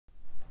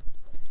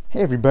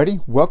Hey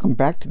everybody, welcome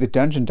back to the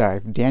Dungeon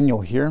Dive.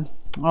 Daniel here.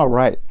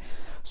 Alright,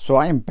 so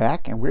I am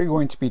back and we're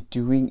going to be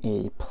doing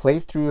a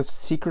playthrough of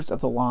Secrets of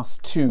the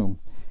Lost Tomb.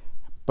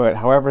 But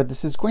however,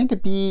 this is going to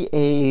be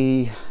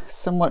a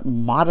somewhat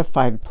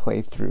modified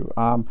playthrough.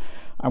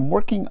 I'm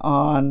working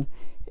on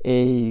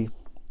I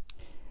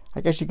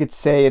guess you could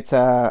say it's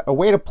a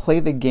way to play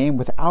the game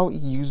without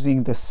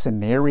using the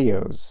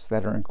scenarios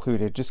that are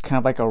included. Just kind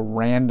of like a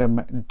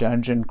random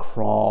dungeon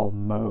crawl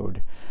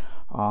mode.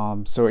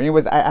 So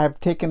anyways, I've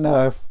taken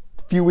a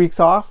few weeks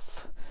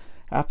off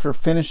after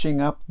finishing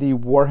up the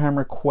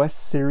Warhammer Quest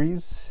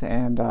series,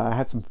 and I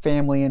had some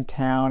family in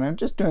town and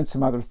just doing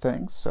some other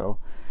things. So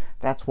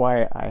that's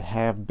why I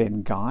have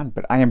been gone,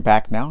 but I am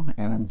back now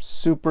and I'm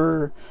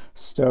super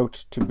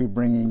stoked to be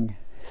bringing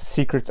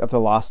Secrets of the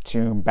Lost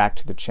Tomb back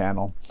to the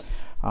channel.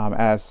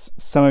 As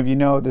some of you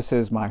know, this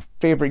is my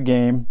favorite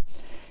game,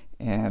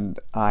 and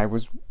I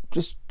was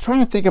just trying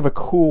to think of a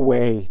cool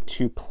way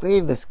to play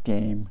this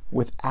game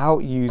without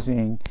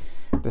using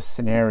the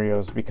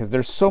scenarios, because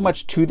there's so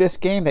much to this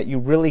game that you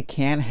really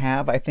can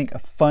have, I think, a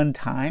fun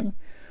time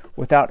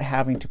without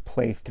having to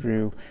play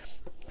through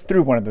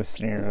one of those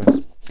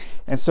scenarios.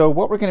 And so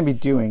what we're going to be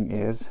doing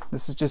is,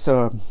 this is just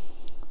a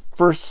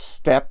first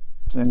step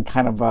in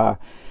kind of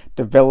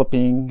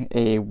developing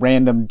a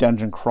random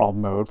dungeon crawl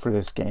mode for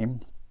this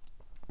game.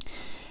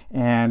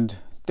 And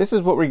this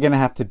is what we're going to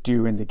have to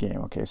do in the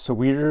game. Okay, so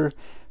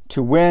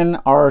to win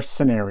our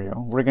scenario,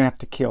 we're going to have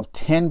to kill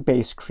 10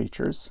 base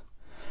creatures.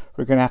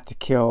 We're going to have to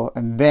kill,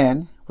 and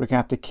then we're going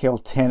to have to kill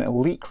 10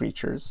 elite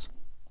creatures.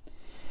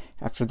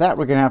 After that,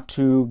 we're going to have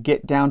to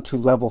get down to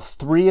level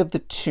 3 of the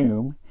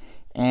tomb.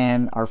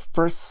 And our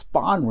first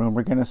spawn room,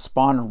 we're going to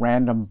spawn a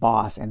random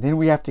boss, and then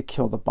we have to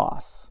kill the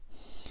boss.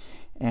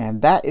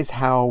 And that is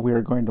how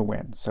we're going to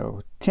win.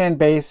 So 10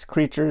 base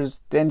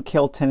creatures, then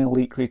kill 10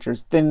 elite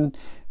creatures, then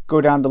go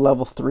down to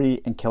level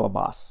 3 and kill a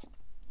boss.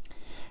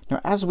 Now,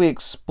 as we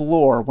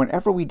explore,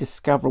 whenever we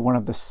discover one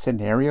of the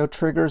scenario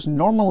triggers,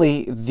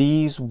 normally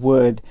these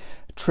would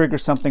trigger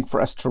something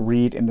for us to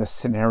read in the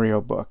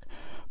scenario book.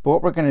 But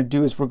what we're going to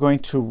do is we're going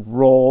to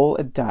roll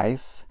a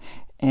dice,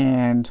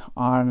 and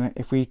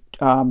if we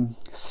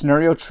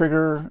scenario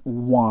trigger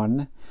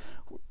 1,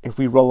 if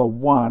we roll a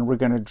 1, we're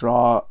going to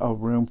draw a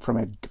room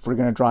we're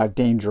going to draw a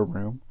danger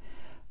room.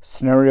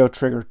 Scenario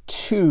trigger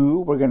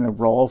 2, we're going to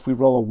roll. If we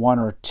roll a 1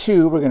 or a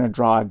 2, we're going to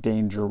draw a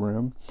danger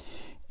room.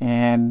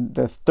 And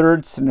the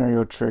third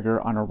scenario trigger,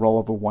 on a roll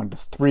of a 1 to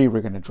 3, we're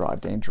going to draw a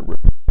danger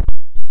room.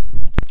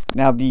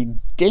 Now, the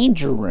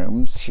danger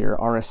rooms here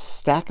are a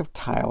stack of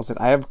tiles that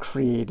I have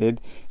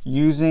created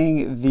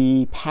using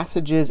the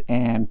Passages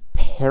and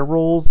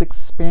Perils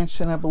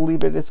expansion, I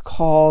believe it is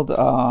called.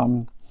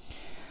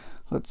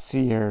 Let's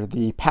see here,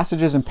 the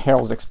Passages and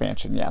Perils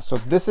expansion. Yeah, so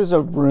this is a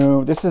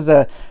room, this is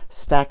a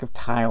stack of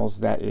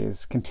tiles that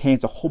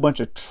contains a whole bunch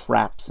of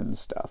traps and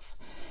stuff.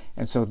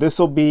 And so this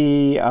will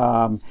be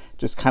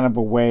just kind of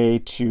a way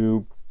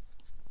to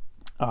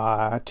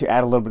add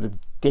a little bit of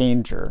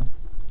danger.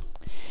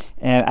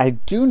 And I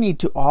do need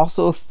to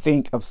also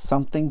think of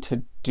something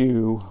to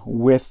do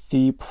with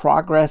the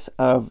progress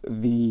of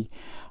the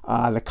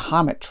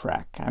comet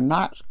track. I'm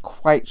not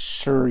quite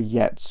sure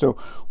yet. So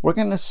we're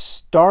going to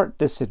start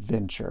this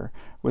adventure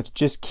with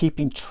just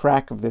keeping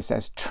track of this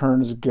as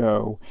turns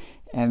go.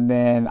 And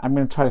then I'm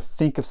going to try to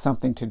think of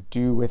something to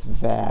do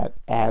with that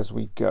as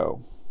we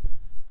go.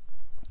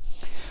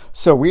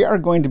 So we are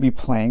going to be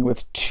playing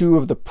with 2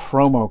 of the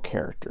promo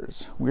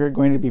characters. We are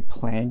going to be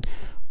playing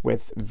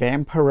with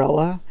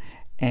Vampirella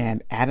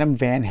and Adam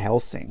Van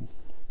Helsing.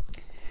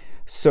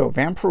 So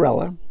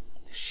Vampirella,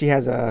 she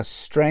has a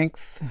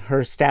strength, her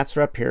stats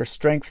are up here,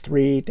 strength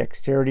 3,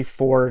 dexterity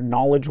 4,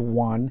 knowledge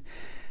 1,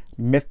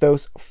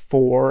 mythos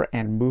 4,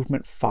 and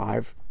movement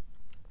 5.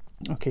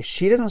 Okay,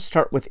 she doesn't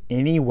start with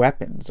any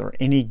weapons or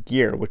any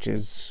gear, which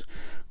is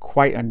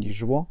quite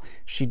unusual.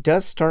 She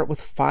does start with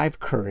 5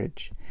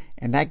 courage,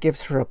 and that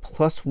gives her a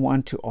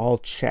 +1 to all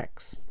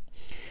checks.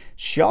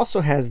 She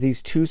also has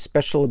these 2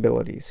 special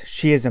abilities.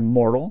 She is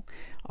immortal.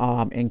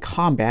 In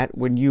combat,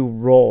 when you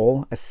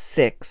roll a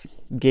 6,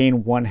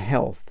 gain 1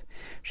 health.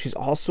 She's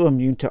also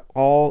immune to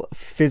all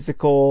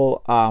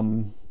physical,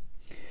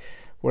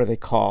 what are they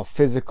called?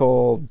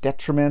 Physical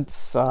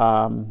detriments,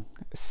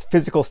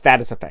 physical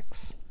status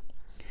effects.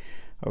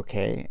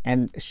 Okay,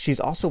 and she's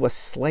also a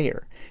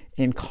slayer.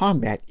 In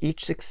combat,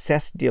 each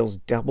success deals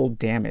double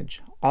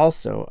damage.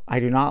 Also, I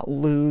do not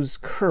lose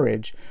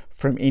courage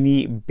from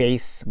any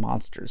base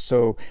monsters.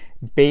 So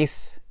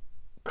base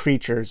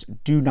creatures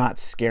do not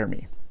scare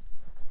me.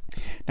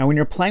 Now, when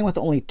you're playing with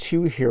only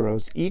 2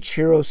 heroes, each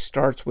hero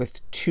starts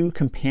with 2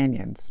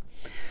 companions.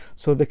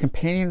 So the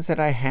companions that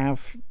I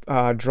have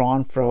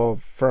drawn for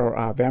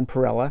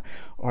Vampirella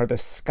are the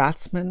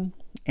Scotsman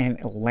and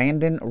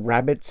Landon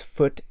Rabbit's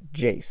Foot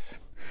Jace.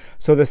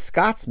 So the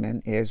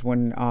Scotsman is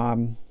when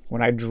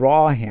I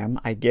draw him,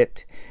 I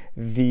get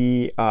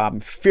the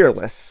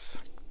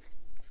Fearless.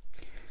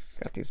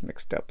 Got these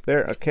mixed up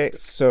there. Okay,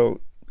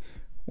 so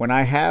when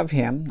I have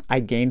him,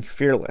 I gain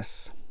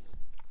Fearless.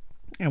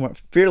 And what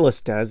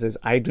Fearless does is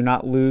I do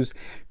not lose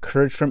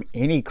courage from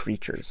any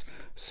creatures.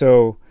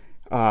 So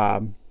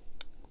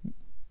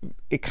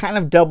it kind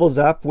of doubles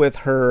up with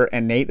her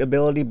innate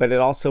ability, but it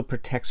also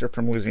protects her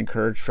from losing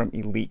courage from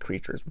elite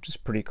creatures, which is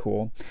pretty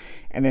cool.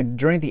 And then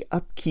during the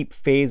upkeep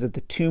phase of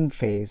the tomb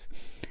phase,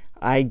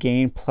 I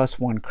gain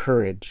 +1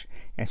 courage.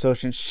 And so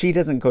since she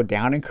doesn't go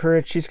down in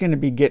courage, she's going to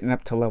be getting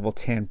up to level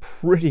 10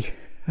 pretty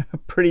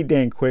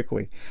dang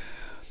quickly.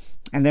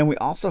 And then we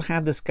also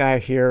have this guy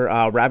here,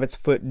 Rabbit's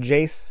Foot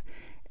Jace.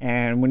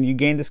 And when you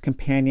gain this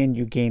companion,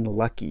 you gain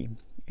Lucky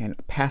and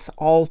pass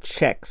all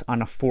checks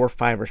on a 4,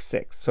 5, or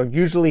 6. So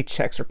usually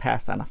checks are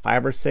passed on a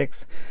 5 or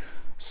 6.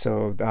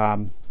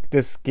 So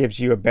this gives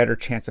you a better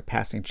chance of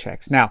passing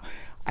checks. Now,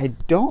 I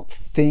don't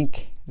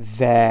think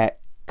that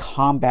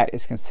combat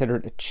is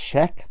considered a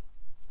check,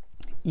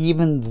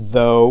 even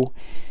though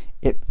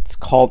it's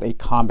called a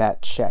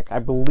combat check. I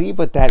believe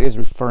what that is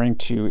referring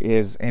to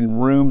is in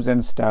rooms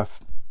and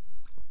stuff,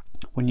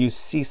 when you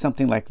see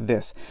something like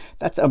this,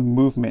 that's a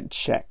movement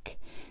check.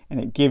 And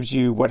it gives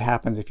you what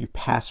happens if you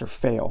pass or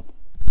fail.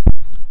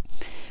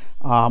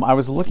 I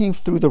was looking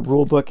through the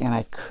rule book and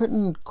I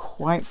couldn't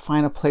quite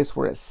find a place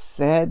where it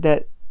said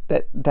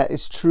that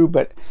is true,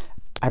 but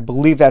I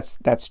believe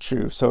that's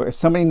true. So if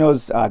somebody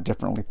knows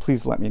differently,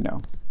 please let me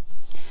know.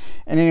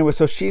 And anyway,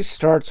 so she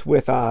starts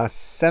with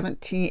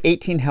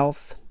 18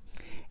 health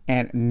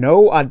and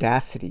no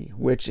audacity,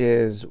 which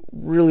is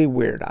really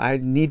weird. I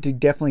need to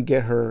definitely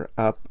get her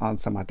up on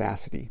some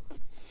audacity.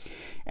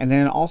 And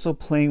then also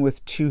playing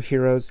with 2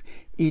 heroes.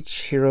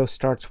 Each hero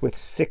starts with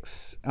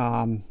 6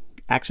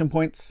 action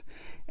points.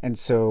 And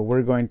so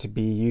we're going to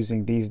be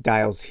using these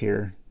dials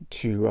here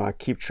to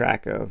keep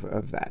track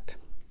of that.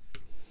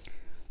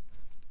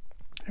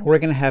 And we're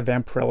going to have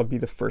Vampirella be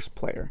the first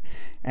player.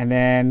 And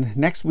then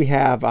next we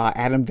have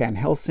Adam Van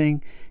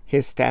Helsing.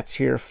 His stats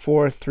here,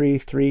 4, 3,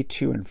 3,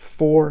 2, and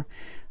 4.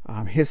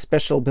 His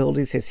special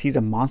abilities is he's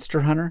a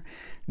monster hunter.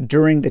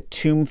 During the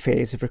tomb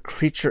phase, if a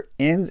creature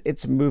ends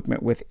its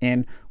movement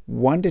within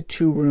 1 to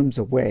 2 rooms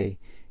away,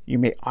 you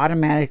may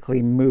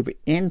automatically move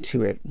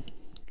into it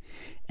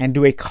and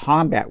do a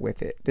combat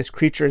with it. This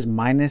creature is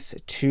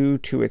 -2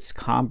 to its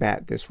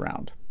combat this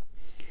round.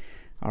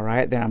 All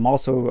right, then I'm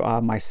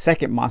also, my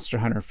second monster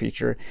hunter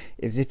feature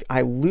is if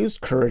I lose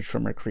courage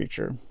from a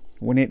creature,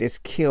 when it is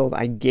killed,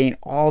 I gain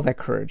all that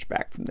courage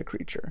back from the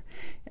creature.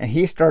 And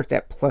he starts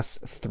at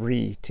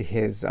 +3 to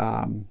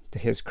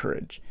his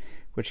courage,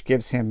 which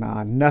gives him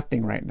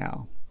nothing right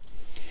now.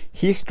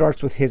 He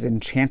starts with his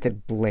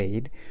Enchanted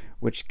Blade,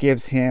 which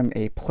gives him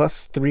a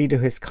 +3 to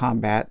his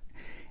combat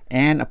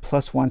and a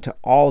 +1 to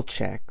all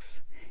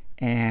checks.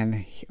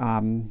 And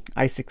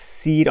I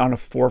succeed on a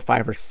 4,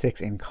 5, or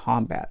 6 in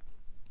combat.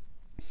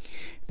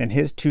 Then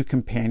his 2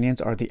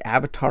 companions are the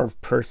Avatar of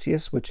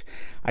Perseus, which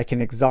I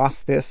can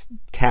exhaust this,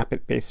 tap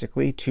it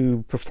basically,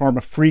 to perform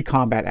a free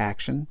combat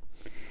action.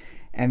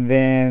 And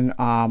then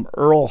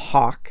Earl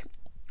Hawk,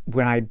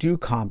 when I do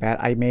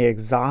combat, I may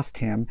exhaust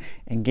him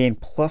and gain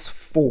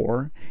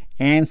 +4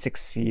 and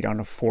succeed on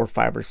a 4,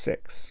 5, or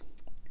 6.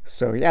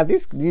 So yeah,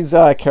 these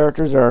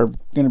characters are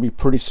going to be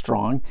pretty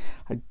strong.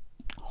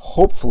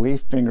 Hopefully,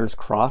 fingers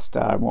crossed,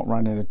 I won't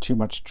run into too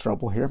much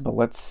trouble here, but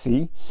let's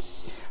see.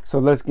 So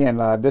let's again,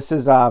 this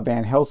is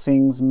Van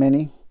Helsing's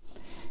mini,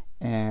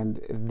 and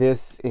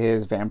this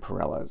is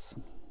Vampirella's.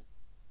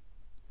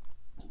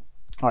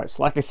 All right,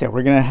 so like I said,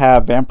 we're going to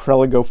have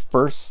Vampirella go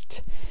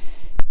first.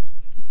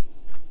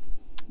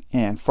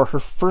 And for her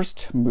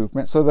first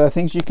movement, so the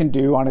things you can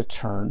do on a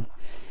turn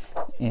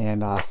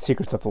in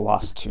Secrets of the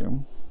Lost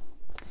Tomb,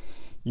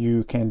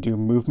 you can do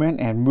movement,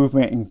 and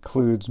movement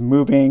includes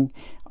moving,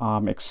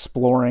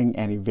 exploring,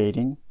 and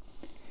evading.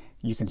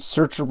 You can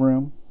search a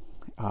room.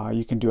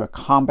 You can do a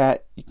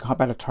combat, you can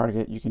combat a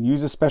target, you can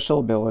use a special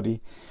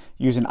ability,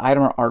 use an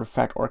item or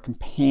artifact or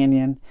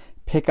companion,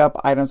 pick up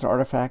items or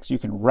artifacts, you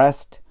can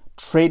rest,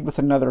 trade with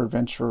another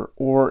adventurer,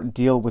 or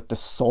deal with the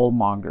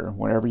Soulmonger.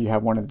 Whenever you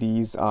have one of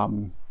these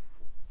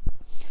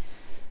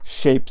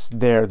shapes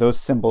there, those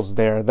symbols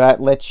there,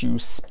 that lets you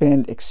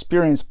spend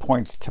experience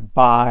points to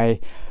buy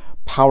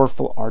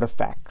powerful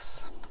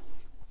artifacts.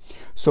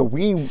 So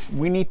we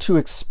need to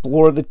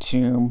explore the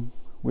tomb.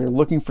 We're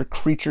looking for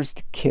creatures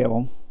to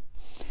kill.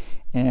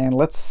 And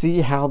let's see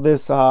how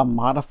this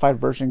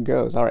modified version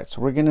goes. All right, so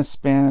we're going to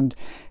spend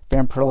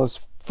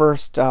Vampirella's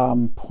first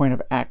point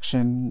of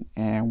action,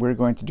 and we're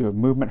going to do a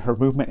movement. Her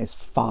movement is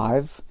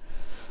 5.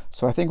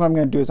 So I think what I'm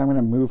going to do is I'm going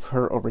to move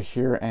her over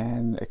here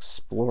and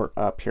explore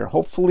up here.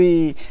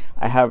 Hopefully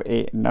I have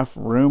enough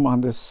room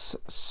on this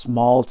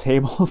small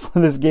table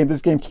for this game.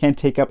 This game can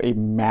take up a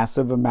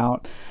massive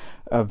amount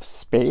of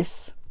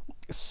space.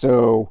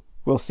 So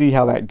we'll see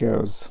how that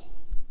goes.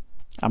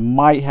 I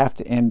might have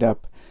to end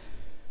up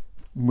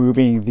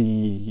moving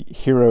the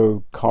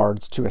hero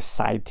cards to a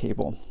side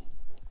table.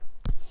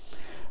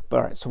 But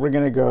all right, so we're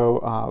going to go,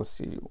 let's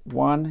see,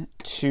 1,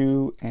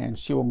 2, and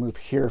she will move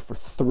here for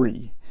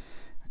 3.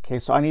 Okay,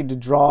 so I need to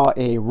draw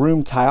a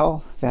room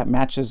tile that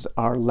matches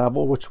our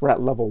level, which we're at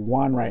level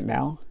 1 right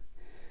now.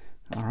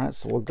 All right,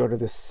 so we'll go to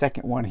the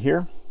second one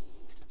here.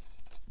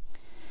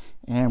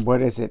 And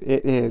what is it?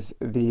 It is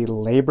the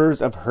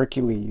Labors of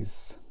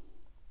Hercules.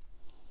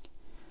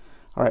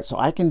 All right, so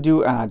I can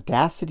do an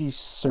Audacity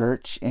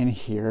search in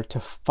here to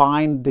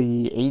find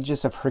the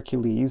Aegis of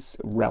Hercules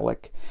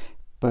relic,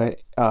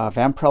 but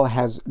Vampirella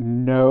has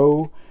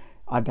no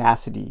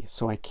Audacity,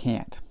 so I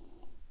can't.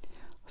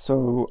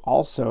 So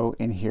also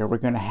in here, we're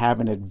going to have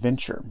an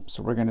adventure.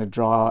 So we're going to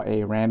draw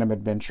a random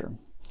adventure.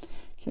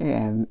 Okay,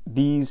 and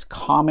these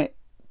comet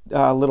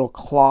little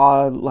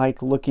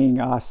claw-like looking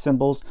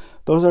symbols,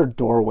 those are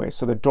doorways.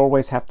 So the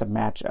doorways have to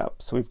match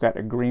up. So we've got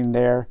a green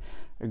there,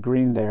 a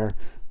green there.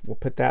 We'll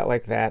put that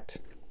like that,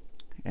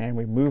 and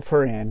we move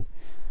her in.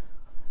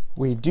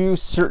 We do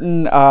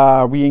certain,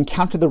 we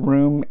encounter the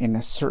room in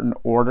a certain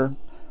order.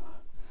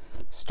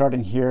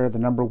 Starting here, the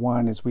number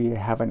 1 is we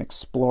have an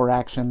explore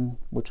action,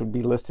 which would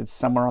be listed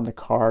somewhere on the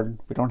card.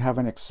 We don't have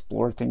an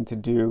explore thing to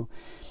do.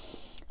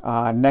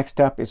 Next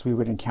up is we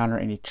would encounter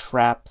any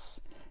traps.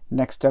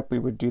 Next up, we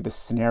would do the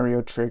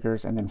scenario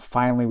triggers. And then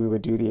finally, we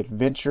would do the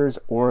adventures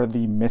or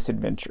the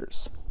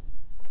misadventures.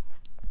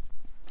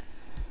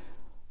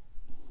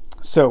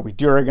 So we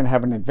are going to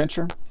have an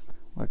adventure.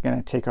 We're going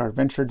to take our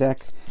adventure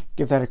deck,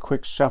 give that a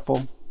quick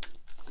shuffle.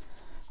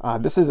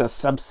 This is a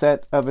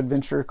subset of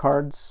adventure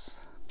cards.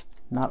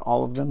 Not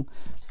all of them.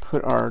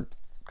 Put our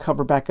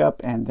cover back up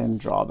and then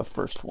draw the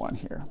first one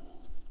here.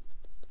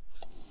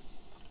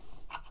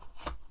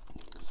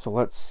 So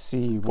let's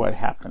see what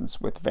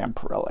happens with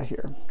Vampirella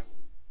here.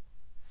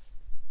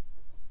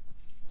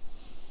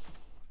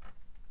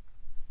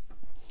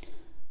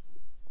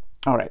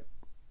 All right.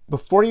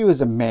 Before you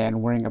is a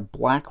man wearing a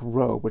black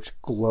robe which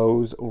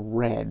glows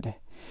red.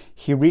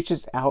 He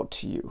reaches out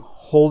to you,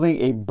 holding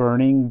a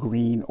burning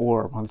green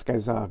orb. Well, this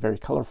guy's very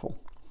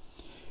colorful.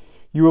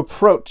 You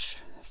approach,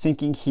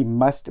 thinking he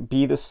must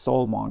be the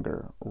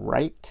soulmonger,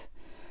 right?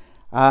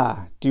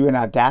 Do an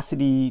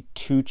Audacity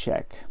 2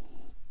 check.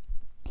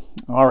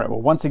 All right,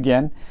 well, once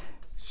again,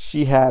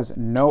 she has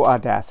no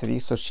Audacity,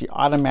 so she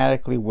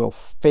automatically will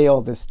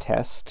fail this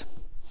test.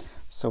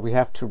 So we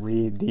have to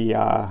read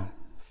the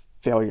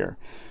failure.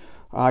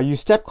 You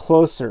step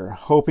closer,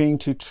 hoping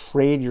to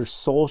trade your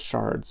soul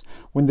shards,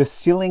 when the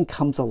ceiling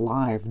comes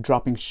alive,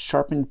 dropping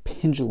sharpened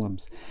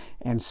pendulums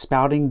and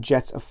spouting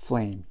jets of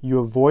flame. You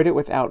avoid it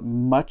without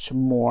much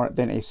more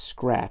than a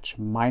scratch,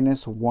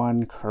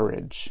 -1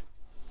 courage.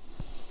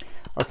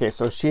 Okay,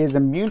 so she is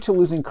immune to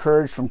losing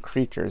courage from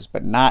creatures,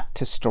 but not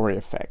to story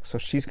effects. So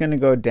she's going to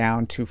go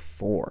down to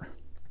 4.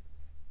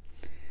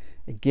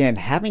 Again,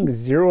 having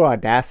 0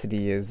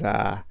 Audacity is,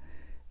 that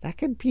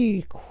could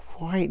be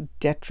quite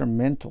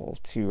detrimental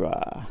to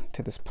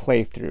this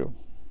playthrough.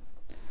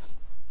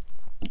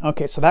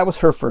 Okay, so that was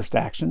her first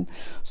action.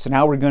 So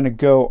now we're going to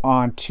go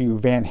on to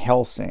Van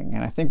Helsing,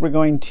 and I think we're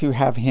going to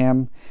have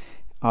him.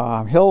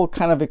 He'll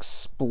kind of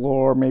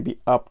explore maybe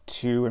up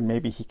to, and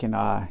maybe he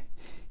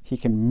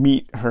can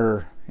meet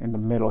her in the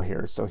middle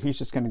here. So he's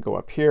just going to go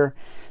up here.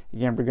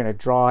 Again, we're going to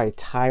draw a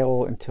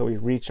tile until we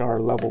reach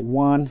our level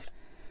 1.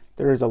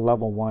 There is a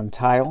level 1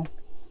 tile.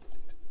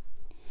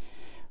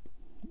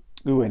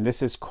 Ooh, and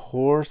this is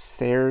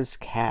Corsair's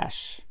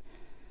Cache.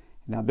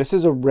 Now, this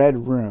is a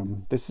red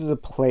room. This is a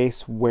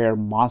place where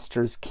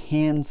monsters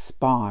can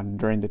spawn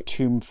during the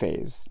tomb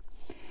phase.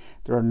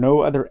 There are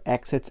no other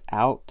exits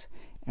out,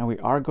 and we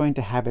are going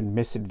to have a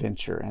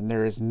misadventure, and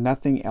there is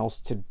nothing else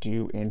to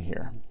do in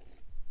here.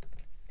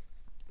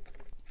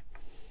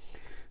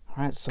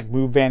 All right, so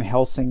move Van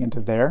Helsing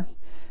into there,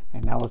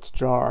 and now let's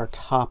draw our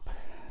top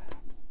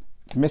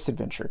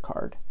misadventure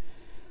card.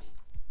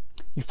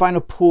 You find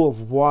a pool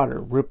of water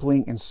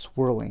rippling and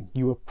swirling.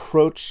 You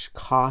approach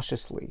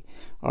cautiously.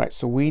 All right,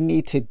 so we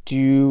need to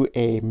do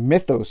a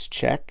mythos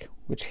check,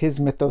 which his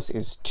mythos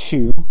is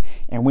 2,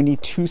 and we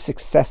need 2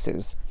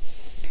 successes.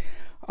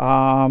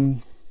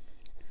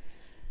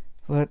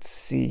 Let's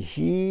see,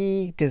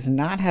 he does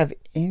not have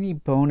any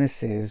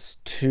bonuses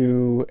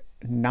to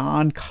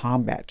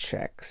non-combat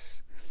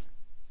checks.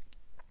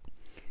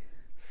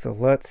 So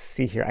let's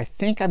see here. I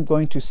think I'm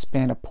going to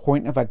spend a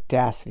point of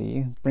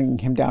Audacity, bringing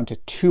him down to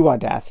 2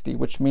 Audacity,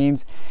 which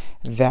means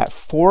that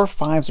 4,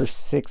 5s, or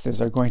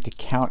 6s are going to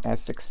count as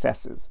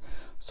successes.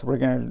 So we're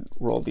going to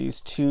roll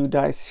these 2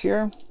 dice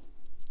here.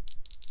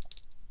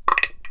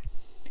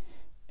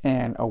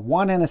 And a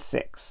 1 and a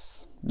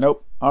 6.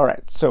 Nope. All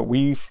right, so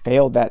we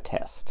failed that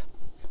test.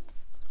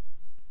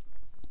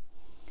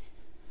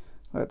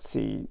 Let's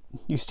see.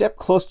 You step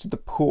close to the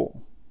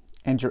pool,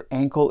 and your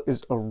ankle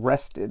is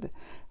arrested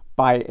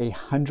by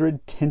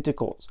 100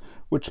 tentacles,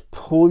 which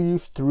pull you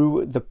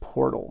through the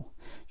portal.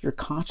 Your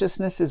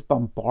consciousness is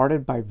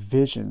bombarded by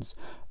visions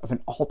of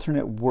an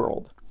alternate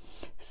world.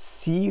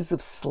 Seas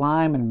of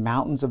slime and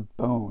mountains of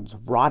bones,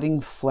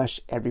 rotting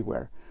flesh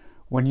everywhere.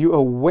 When you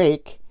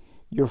awake,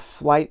 your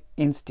flight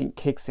instinct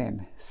kicks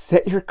in.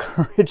 Set your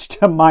courage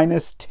to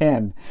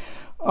 -10.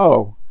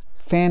 Oh,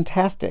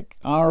 fantastic.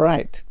 All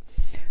right.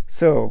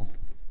 So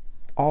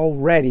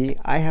already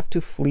I have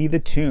to flee the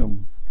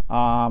tomb.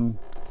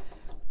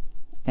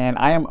 And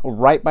I am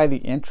right by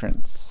the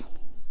entrance,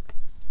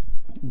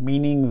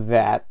 meaning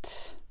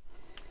that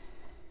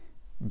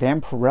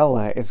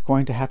Vampirella is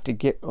going to have to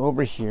get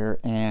over here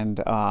and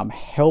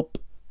help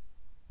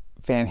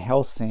Van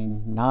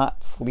Helsing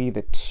not flee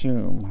the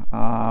tomb,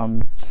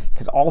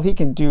 because all he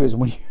can do is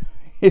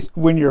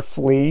when you're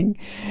fleeing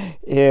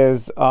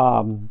is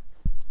run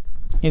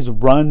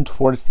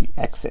towards the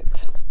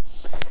exit.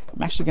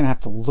 I'm actually going to have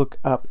to look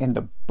up in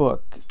the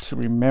book to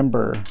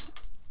remember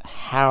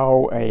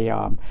how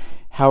a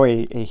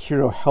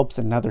hero helps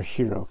another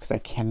hero, because I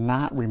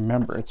cannot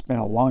remember. It's been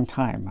a long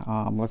time.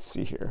 Let's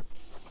see here.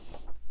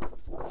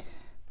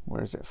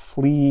 Where is it?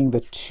 Fleeing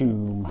the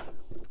tomb.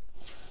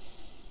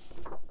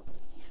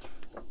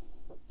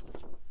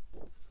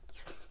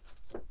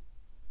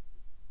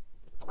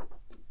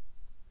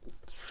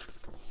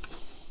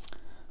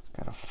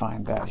 Gotta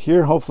find that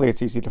here. Hopefully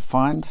it's easy to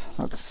find.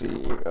 Let's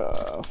see.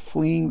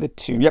 Fleeing the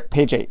tomb. Yep,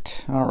 page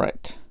 8. All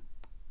right.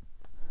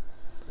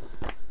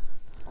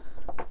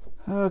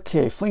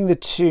 Okay, fleeing the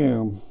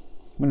tomb.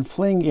 When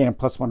fleeing, gain a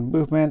 +1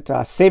 movement.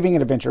 Saving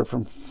an adventurer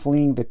from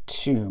fleeing the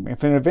tomb.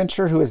 If an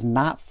adventurer who is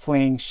not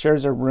fleeing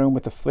shares a room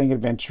with a fleeing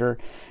adventurer,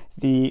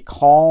 the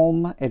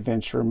calm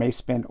adventurer may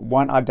spend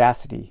 1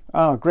 audacity.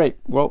 Oh, great.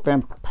 Well,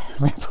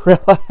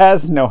 Vampirella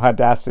has no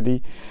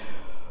audacity.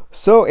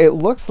 So it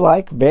looks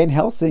like Van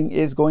Helsing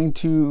is going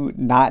to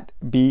not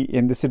be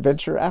in this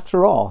adventure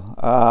after all.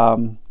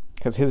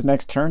 Because his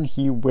next turn,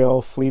 he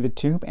will flee the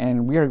tomb,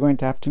 and we are going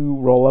to have to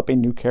roll up a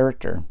new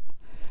character.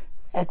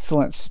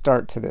 Excellent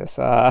start to this.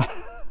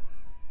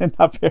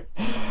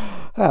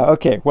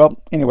 Okay,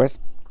 well, anyways,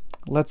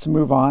 let's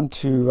move on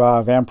to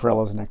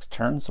Vampirella's next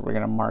turn. So we're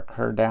going to mark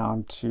her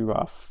down to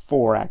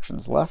 4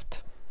 actions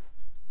left.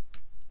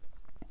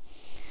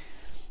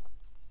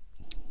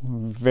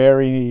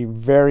 Very,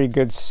 very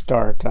good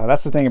start.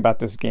 That's the thing about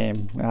this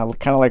game.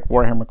 Kind of like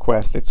Warhammer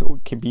Quest, it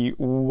can be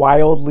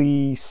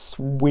wildly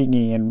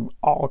swingy in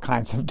all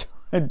kinds of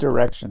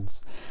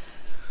directions.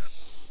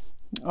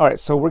 All right,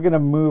 so we're going to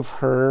move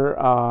her.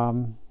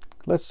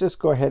 Let's just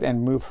go ahead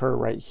and move her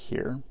right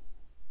here.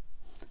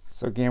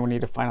 So again, we need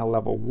to find a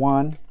level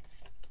 1.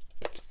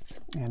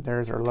 And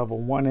there's our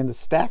level 1 in the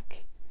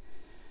stack.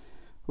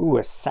 Ooh,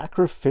 a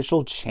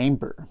sacrificial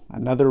chamber.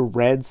 Another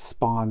red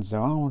spawn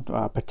zone.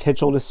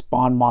 Potential to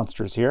spawn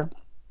monsters here.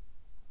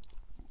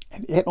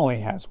 And it only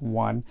has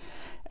 1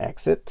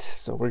 exit.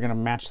 So we're going to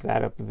match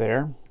that up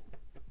there.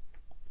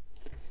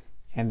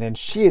 And then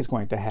she is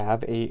going to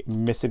have a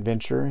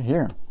misadventure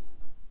here.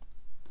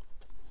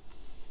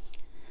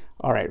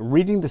 All right,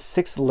 reading the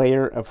 6th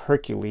layer of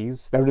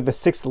Hercules, the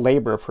 6th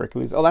labor of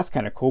Hercules. Oh, that's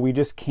kind of cool. We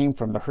just came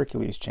from the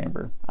Hercules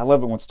chamber. I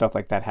love it when stuff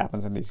like that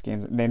happens in these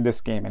games, in this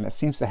game, and it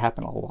seems to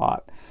happen a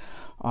lot.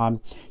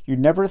 You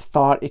never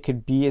thought it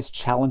could be as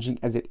challenging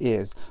as it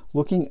is.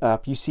 Looking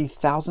up, you see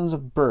thousands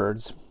of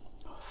birds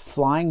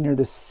flying near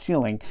the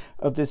ceiling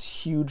of this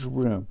huge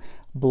room,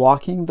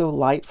 blocking the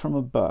light from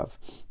above.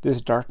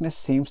 This darkness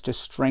seems to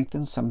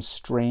strengthen some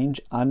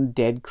strange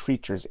undead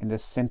creatures in the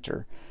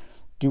center.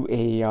 Do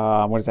a,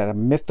 what is that, a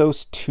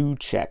Mythos 2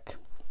 check.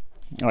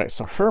 All right,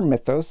 so her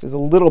Mythos is a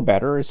little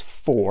better, is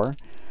 4.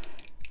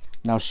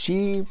 Now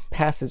she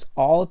passes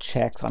all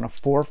checks on a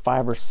 4,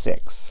 5, or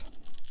 6.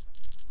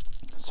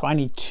 So I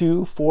need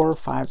 2, 4,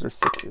 5s, or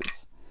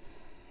 6s.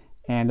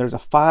 And there's a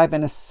 5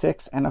 and a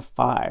 6 and a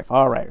 5.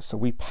 All right, so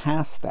we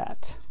pass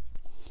that.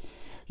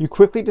 You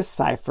quickly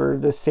decipher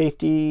the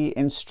safety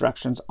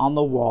instructions on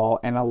the wall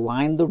and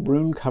align the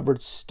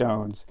rune-covered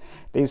stones.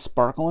 They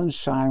sparkle and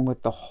shine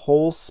with the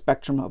whole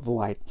spectrum of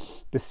light.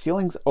 The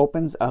ceilings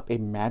opens up a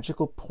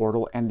magical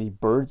portal and the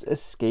birds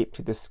escape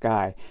to the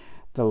sky.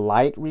 The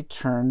light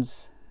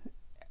returns,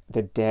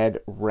 the dead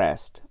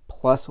rest.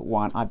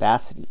 +1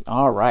 audacity.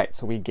 All right,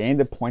 so we gained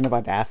the point of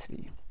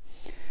audacity.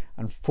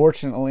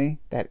 Unfortunately,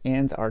 that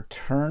ends our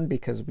turn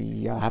because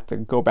we have to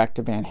go back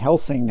to Van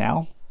Helsing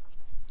now,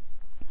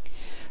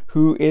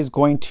 who is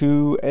going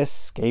to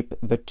escape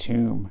the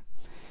tomb.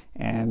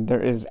 And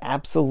there is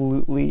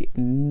absolutely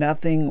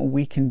nothing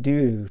we can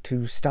do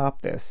to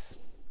stop this.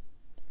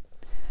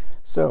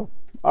 So,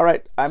 all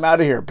right, I'm out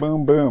of here.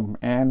 Boom, boom.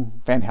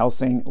 And Van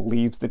Helsing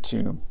leaves the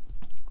tomb,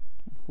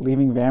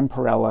 leaving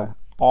Vampirella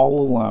all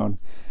alone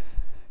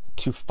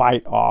to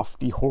fight off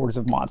the hordes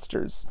of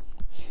monsters.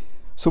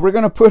 So we're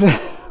going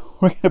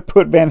to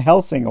put Van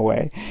Helsing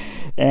away,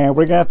 and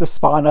we're going to have to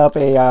spawn up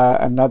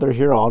another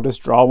hero. I'll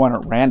just draw one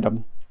at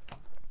random.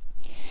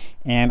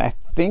 And I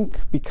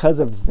think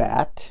because of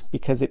that,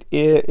 because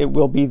it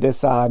will be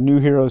this new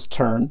hero's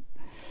turn,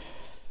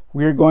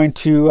 we're going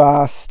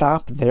to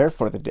stop there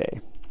for the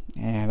day.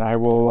 And I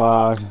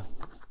will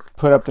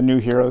put up the new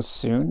heroes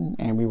soon,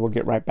 and we will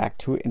get right back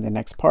to it in the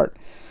next part.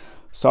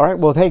 So, all right,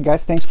 well, hey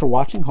guys, thanks for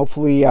watching.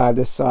 Hopefully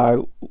this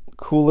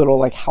cool little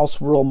like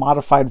house world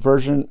modified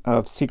version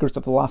of Secrets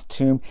of the Lost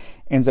Tomb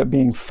ends up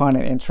being fun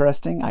and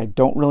interesting. I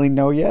don't really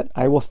know yet.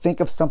 I will think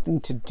of something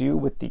to do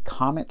with the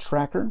comment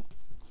tracker.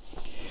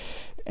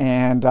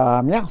 And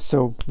yeah,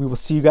 so we will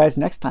see you guys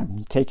next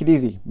time. Take it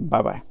easy.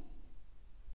 Bye-bye.